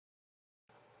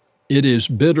It is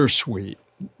bittersweet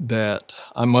that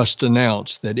I must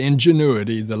announce that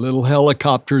Ingenuity, the little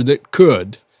helicopter that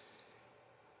could,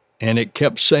 and it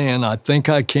kept saying, I think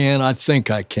I can, I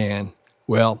think I can.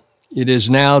 Well, it has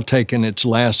now taken its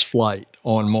last flight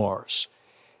on Mars.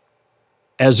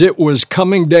 As it was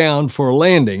coming down for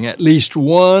landing, at least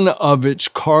one of its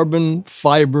carbon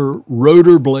fiber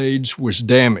rotor blades was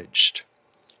damaged.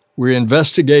 We're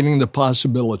investigating the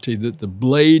possibility that the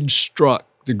blade struck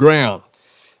the ground.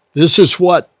 This is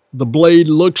what the blade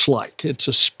looks like. It's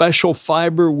a special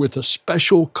fiber with a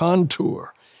special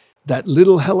contour. That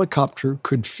little helicopter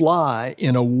could fly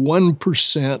in a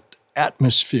 1%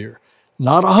 atmosphere,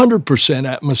 not 100%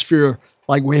 atmosphere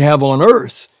like we have on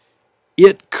Earth.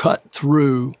 It cut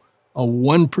through a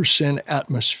 1%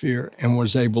 atmosphere and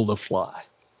was able to fly.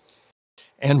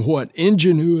 And what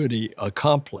Ingenuity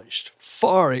accomplished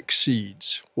far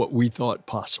exceeds what we thought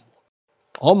possible.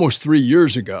 Almost 3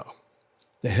 years ago,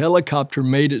 the helicopter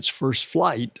made its first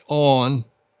flight on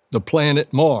the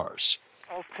planet Mars.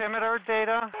 Altimeter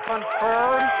data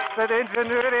confirms that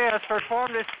Ingenuity has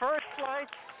performed its first flight.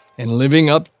 And living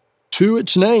up to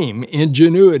its name,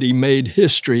 Ingenuity made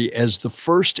history as the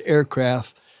first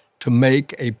aircraft to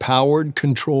make a powered,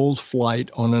 controlled flight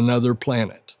on another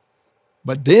planet.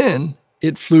 But then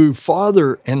it flew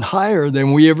farther and higher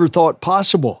than we ever thought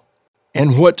possible.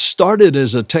 And what started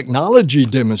as a technology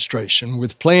demonstration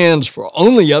with plans for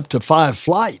only up to 5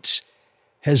 flights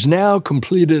has now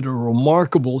completed a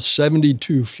remarkable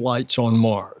 72 flights on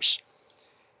Mars.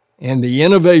 And the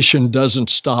innovation doesn't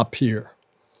stop here.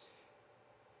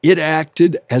 It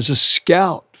acted as a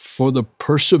scout for the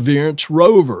Perseverance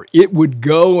rover. It would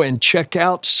go and check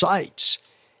out sites.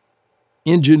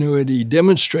 Ingenuity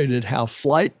demonstrated how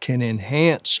flight can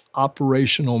enhance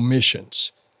operational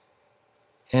missions.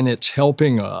 And it's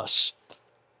helping us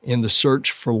in the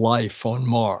search for life on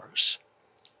Mars.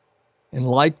 And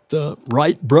like the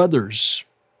Wright brothers,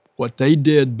 what they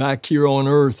did back here on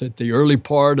Earth at the early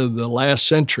part of the last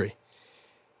century,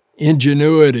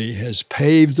 Ingenuity has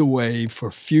paved the way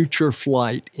for future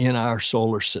flight in our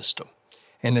solar system.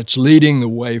 And it's leading the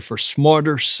way for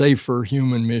smarter, safer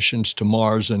human missions to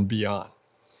Mars and beyond.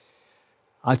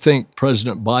 I think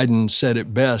President Biden said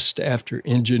it best after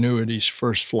Ingenuity's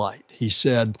first flight. He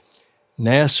said,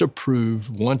 NASA proved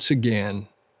once again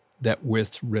that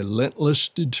with relentless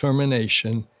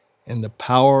determination and the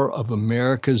power of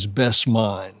America's best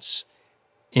minds,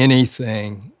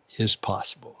 anything is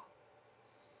possible.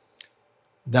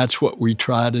 That's what we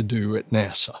try to do at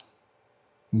NASA,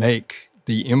 make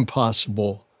the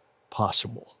impossible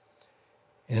possible.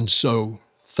 And so,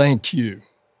 thank you,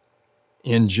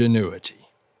 Ingenuity.